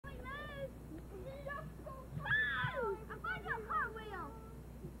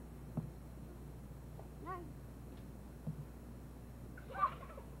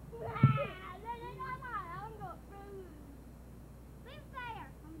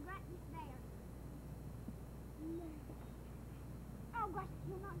Watch,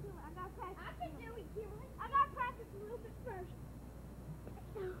 you're not doing it. I gotta practice. I can do it, Kimberly. I gotta practice a little bit first.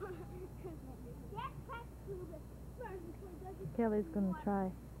 Yeah, practice a little bit first before he does it. Kelly's gonna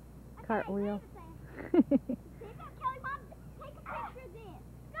try cartwheel. Kelly, Mom, take a picture of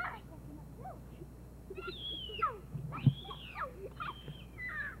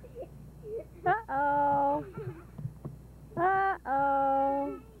this. Uh-oh.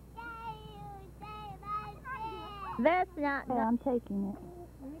 Uh-oh. That's not... I'm taking it.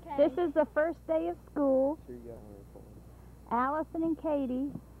 Okay. This is the first day of school. Allison and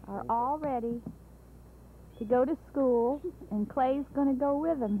Katie are all ready to go to school, and Clay's going to go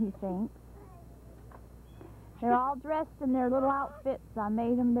with them, he thinks. They're all dressed in their little outfits. I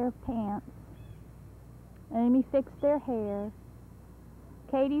made them their pants. Aimee fixed their hair.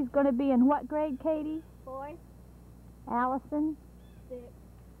 Katie's going to be in what grade, Katie? 4. Allison? 6.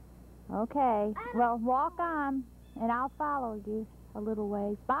 Okay. Well, walk on, and I'll follow you a little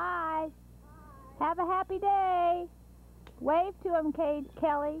ways. Bye. Bye. Have a happy day. Wave to him,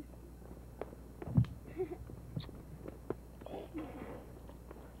 Kelly.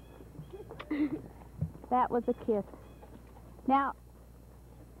 That was a kiss. Now,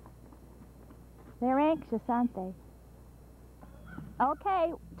 they're anxious, aren't they?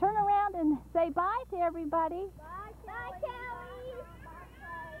 Okay, turn around and say bye to everybody. Bye, Kelly.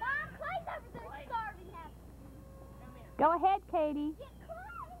 Mom, Clay's over there starving now. Go ahead, Katie. Get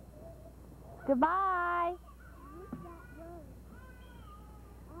Clay. Goodbye.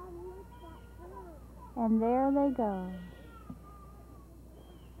 And there they go.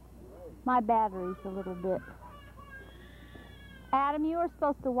 My battery's a little bit. Adam, you were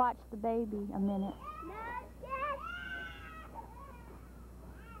supposed to watch the baby a minute.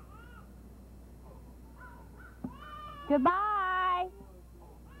 Goodbye.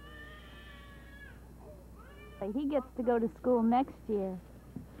 He gets to go to school next year.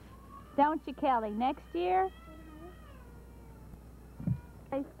 Don't you, Kelly? Next year?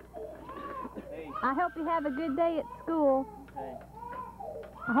 I hope you have a good day at school.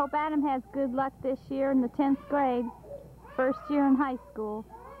 I hope Adam has good luck this year in the 10th grade. First year in high school.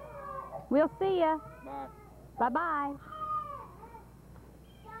 We'll see ya. Bye. Bye-bye.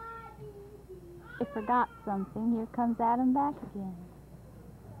 I forgot something. Here comes Adam back again.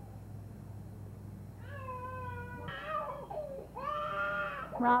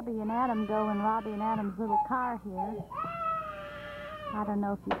 Robbie and Adam go in Robbie and Adam's little car here. I don't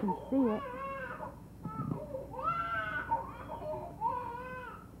know if you can see it.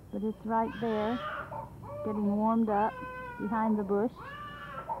 But it's right there, getting warmed up behind the bush.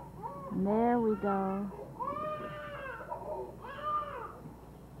 And there we go.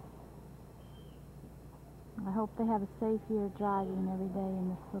 I hope they have a safe year driving every day in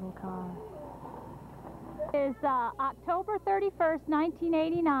this little car. It's October 31st,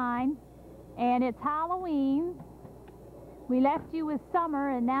 1989, and it's Halloween. We left you with summer,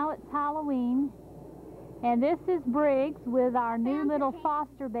 and now it's Halloween. And this is Briggs with our new little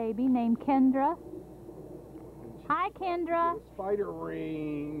foster baby named Kendra. Hi, Kendra. Spider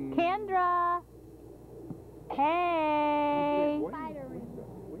ring. Kendra. Hey. Spider ring.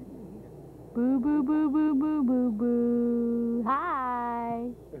 Boo, boo, boo, boo, boo, boo, boo. Hi.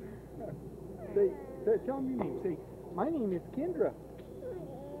 Tell me your name. Say, my name is Kendra.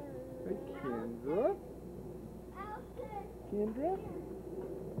 Say, Kendra. Kendra.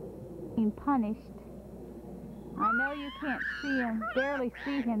 Being punished. I know you can't see him, barely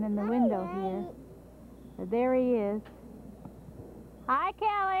see him in the window here. But there he is. Hi,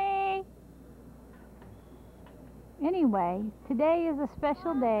 Kelly. Anyway, today is a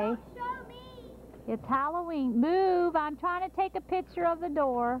special day. Show me. It's Halloween. Move, I'm trying to take a picture of the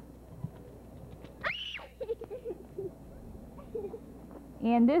door.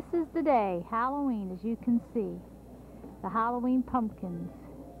 And this is the day, Halloween, as you can see. The Halloween pumpkins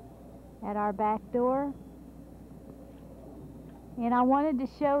at our back door. And I wanted to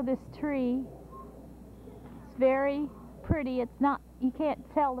show this tree. It's very pretty. It's not, you can't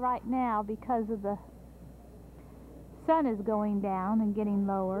tell right now because of the sun is going down and getting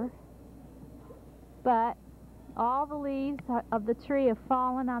lower. But all the leaves of the tree have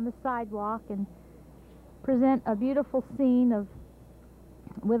fallen on the sidewalk and present a beautiful scene of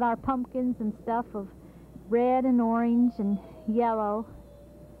with our pumpkins and stuff of red and orange and yellow.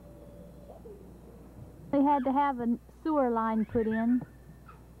 We had to have a sewer line put in,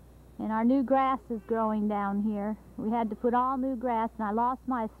 and our new grass is growing down here. We had to put all new grass, and I lost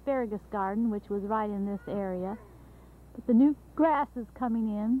my asparagus garden, which was right in this area. But the new grass is coming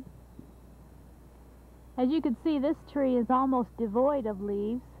in. As you can see, this tree is almost devoid of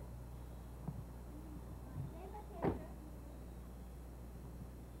leaves.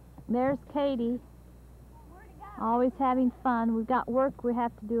 There's Katie. Always having fun. We've got work we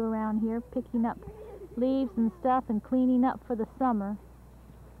have to do around here, picking up leaves and stuff and cleaning up for the summer.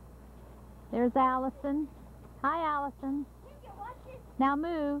 There's Allison. Hi, Allison. Now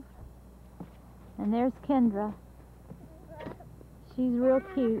move. And there's Kendra. She's real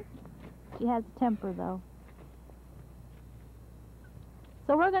cute. She has a temper, though.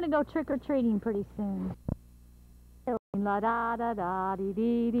 So we're going to go trick-or-treating pretty soon. La da da da dee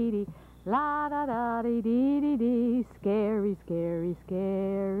dee dee dee. La da da dee dee dee dee. Scary, scary,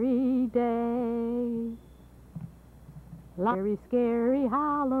 scary day. Scary, scary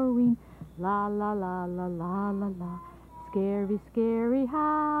Halloween. La la la la la la la. Scary, scary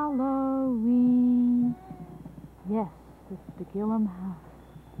Halloween. Yes, it's the Gillum house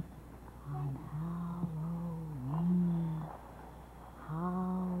on Halloween.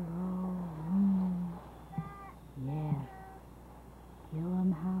 Halloween. Yes,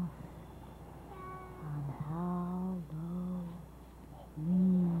 Gillum house on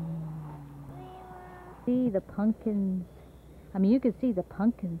Halloween. See the pumpkins. I mean, you can see the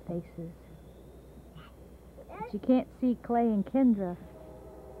pumpkin faces. But you can't see Clay and Kendra.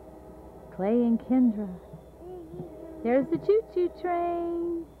 Clay and Kendra. There's the choo-choo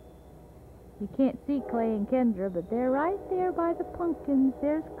train. You can't see Clay and Kendra, but they're right there by the pumpkins.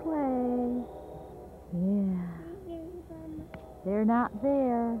 There's Clay. Yeah. They're not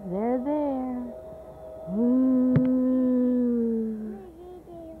there. They're there. Ooh.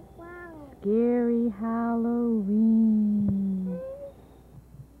 Scary Halloween.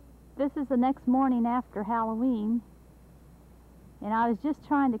 This is the next morning after Halloween, and I was just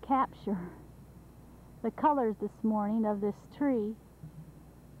trying to capture the colors this morning of this tree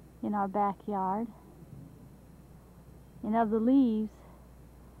in our backyard and of the leaves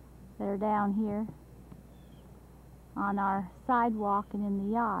that are down here on our sidewalk and in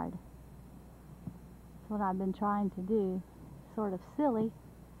the yard. That's what I've been trying to do. Sort of silly,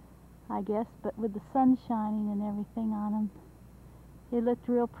 I guess, but with the sun shining and everything on them, it looked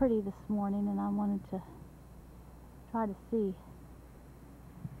real pretty this morning, and I wanted to try to see.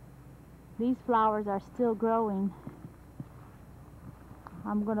 These flowers are still growing.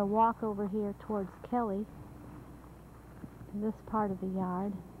 I'm going to walk over here towards Kelly, to this part of the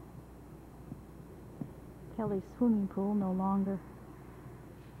yard. Kelly's swimming pool no longer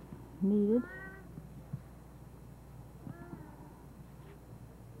needed.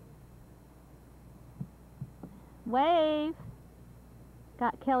 Wave!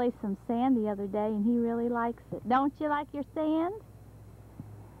 Got Kelly some sand the other day, and he really likes it. Don't you like your sand?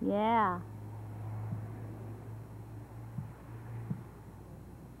 Yeah.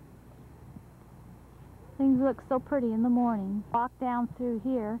 Things look so pretty in the morning. Walk down through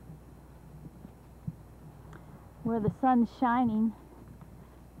here where the sun's shining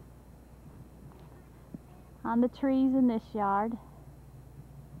on the trees in this yard.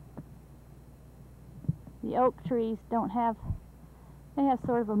 The oak trees don't have, they have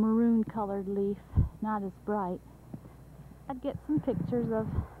sort of a maroon colored leaf, not as bright. I'd get some pictures of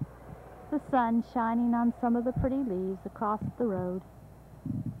the sun shining on some of the pretty leaves across the road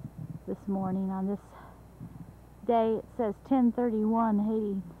this morning on this day. It says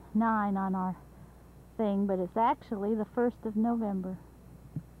 10/31/89 on our thing, but it's actually the 1st of November,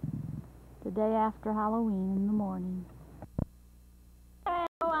 the day after Halloween in the morning.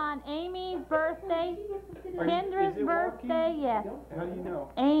 On Amy's birthday, Kendra's birthday, yes, How do you know?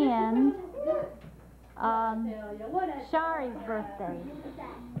 and Shari's birthday.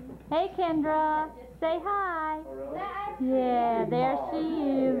 Hey Kendra, say hi. Yeah, there she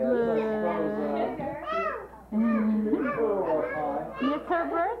is. It's her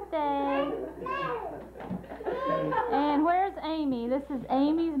birthday. And where's Aimee? This is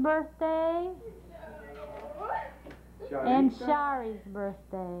Amy's birthday and Shari's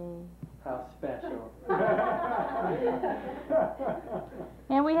birthday. How special.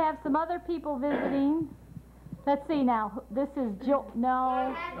 And we have some other people visiting. Let's see now. This is Bill.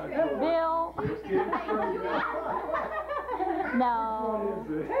 No.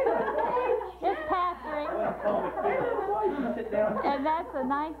 It's Patrick. And that's a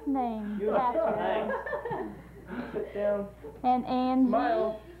nice name, Patrick. Sit down. And Angie.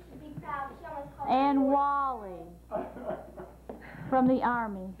 Smile. And Wally from the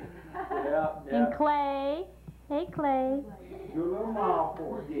Army. And Clay. Hey, Clay. Your little mom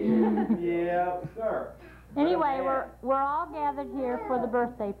for you. Yeah, sir. Anyway, we're all gathered here for the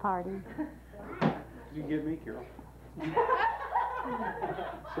birthday party. Did you give me, Carol?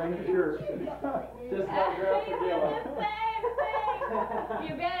 Same shirt. Just like girl for Gilla.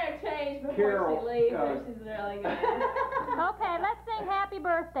 You better change before Carol, she leaves if she's really good. Okay, let's sing happy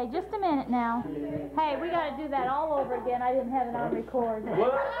birthday. Just a minute now. Hey, we got to do that all over again. I didn't have it on record.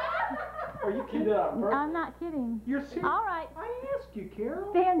 What? Are you kidding on purpose? I'm not kidding. You're serious? All right. I asked you,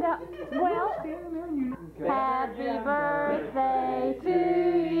 Carol. Stand up. Well, Standing there and you. happy birthday to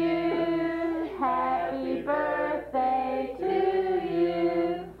you. Happy birthday to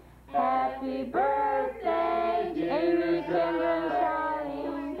you. Happy birthday, Aimee, Kendra, and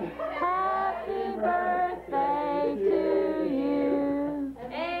Charlie. Happy birthday to you.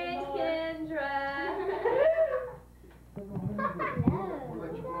 And Kendra. We'll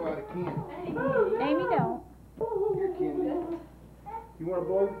let you blow out a can. Aimee, don't. Here, Kenny. You want to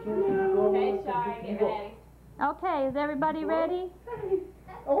blow the candle? Okay, sorry, get ready. Okay, is everybody ready?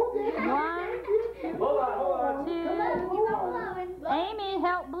 Oh, One, Hold on. two. Aimee,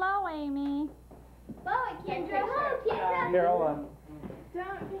 help blow, Aimee. Blow it, Kendra. Blow, Kendra. Here, hold on.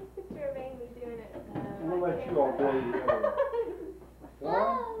 Don't take a picture of Aimee doing it. We'll let you all blow together.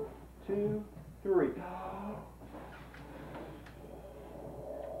 1, 2, 3.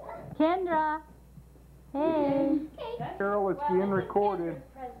 Kendra. Hey. Carol, it's being recorded.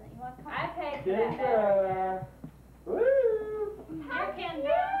 I paid for that. Kendra. Woo! Here,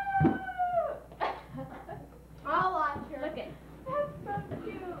 Kendra. I'll watch her. Look at. That's so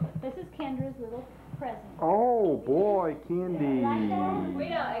cute. This is Kendra's little present. Oh boy, candy. We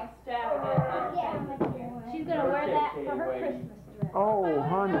don't extravagant. She's gonna wear that for her Christmas dress. Oh,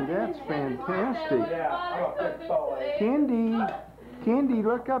 honey, that's fantastic. Yeah. Candy,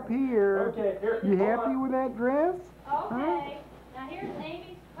 look up here. Okay, here. You happy with that dress? Okay. Now here's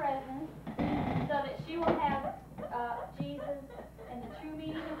Amy's present, so that she will have Jesus and the true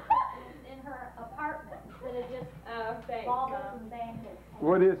meaning of Christmas in her apartment instead of just Thanks, baubles Mom. and bangles.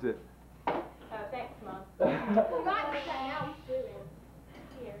 What is it? Thanks, Mom. Here.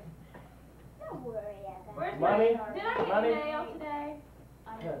 Don't worry about it. Where's Money? my Did I get Money? mail today? I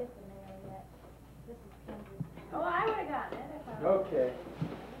didn't get the mail yet. This is Kendra's. Oh, I would have gotten it if I Okay.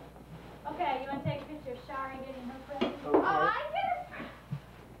 Okay, you want to take a picture of Shari getting her present? Oh, I get it.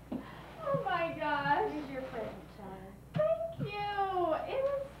 Oh my gosh. Here's your present, Shari. Thank you. It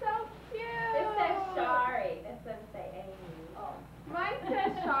was so cute. It says Shari. It doesn't say Aimee. Oh. Mine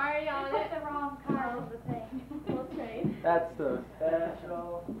says Shari You on put it. the wrong card of the thing. We'll trade. That's the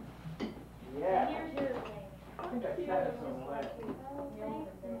special. And Yeah. here's yours, Amy. I think I said it somewhere. Thanks, Mom.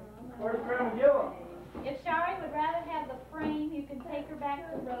 Where's Grandma Gillum? If Shari would rather have the frame, you can take her back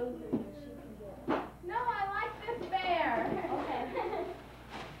to Rose's and she can get it. No, I like this bear. Okay.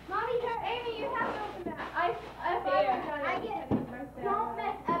 Mommy, Aimee, you have to open that. If I would have done it, get- Kendra's birthday. Don't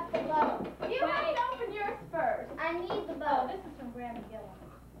mess up the bow. You have to open yours first. I need the Oh, bow. this is from Grandma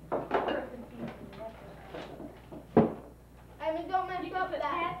Gillum. I mean, don't mess You can up put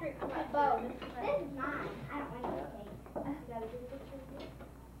that Patrick's bow. This is This Patrick's. is mine. I don't want the cake. You gotta do the picture of it.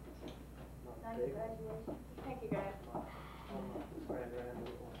 On your graduation. Thank you, guys.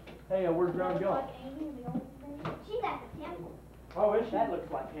 Hey, where's Grandma That Gillum? looks like Aimee in the old days. She's at the temple. Oh, is she? That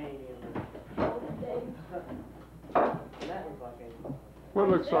looks like Aimee in Old days. That looks like Aimee. What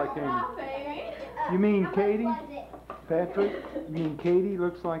looks like Amy? Stop, Aimee. You mean How much Katie? was it? Patrick? You mean Katie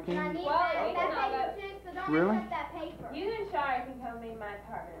looks like And I Amy? need Well, that we can all paper too, so don't Really? mess up that paper. You and Shari can come be my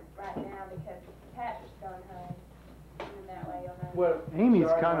partner right now because Patrick's going home. And that way you'll know. Well, Amy's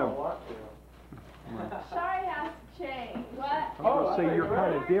sorry, kind I of- don't want to. Shari has to change. What? I was gonna say you're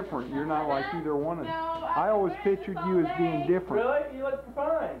kind of different. You're not like either one of No, them. I always pictured you as being different. Really? You look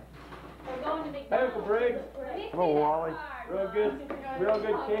fine. We're going to Hey, McDonald's. Uncle Briggs. Hello, Wally. Real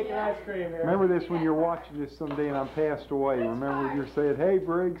good cake and ice cream here. Remember this when you're watching this someday and I'm passed away. Remember you're saying, hey,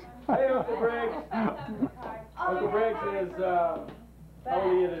 Briggs. Hey, Uncle Briggs. Uncle Briggs is, how old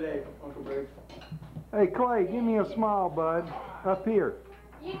are you today, Uncle Briggs? Hey, Clay, give me a smile, bud. Up here.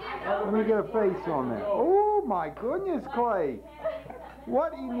 You didn't Let me get a face on that. Oh, my goodness, Clay.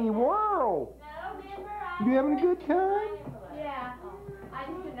 What in the world? You having a good time? Yeah. I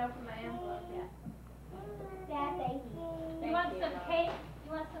just didn't open my envelope yet. That baby. You want some cake?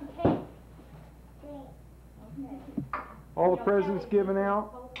 You want some cake? All the presents given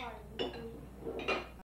out?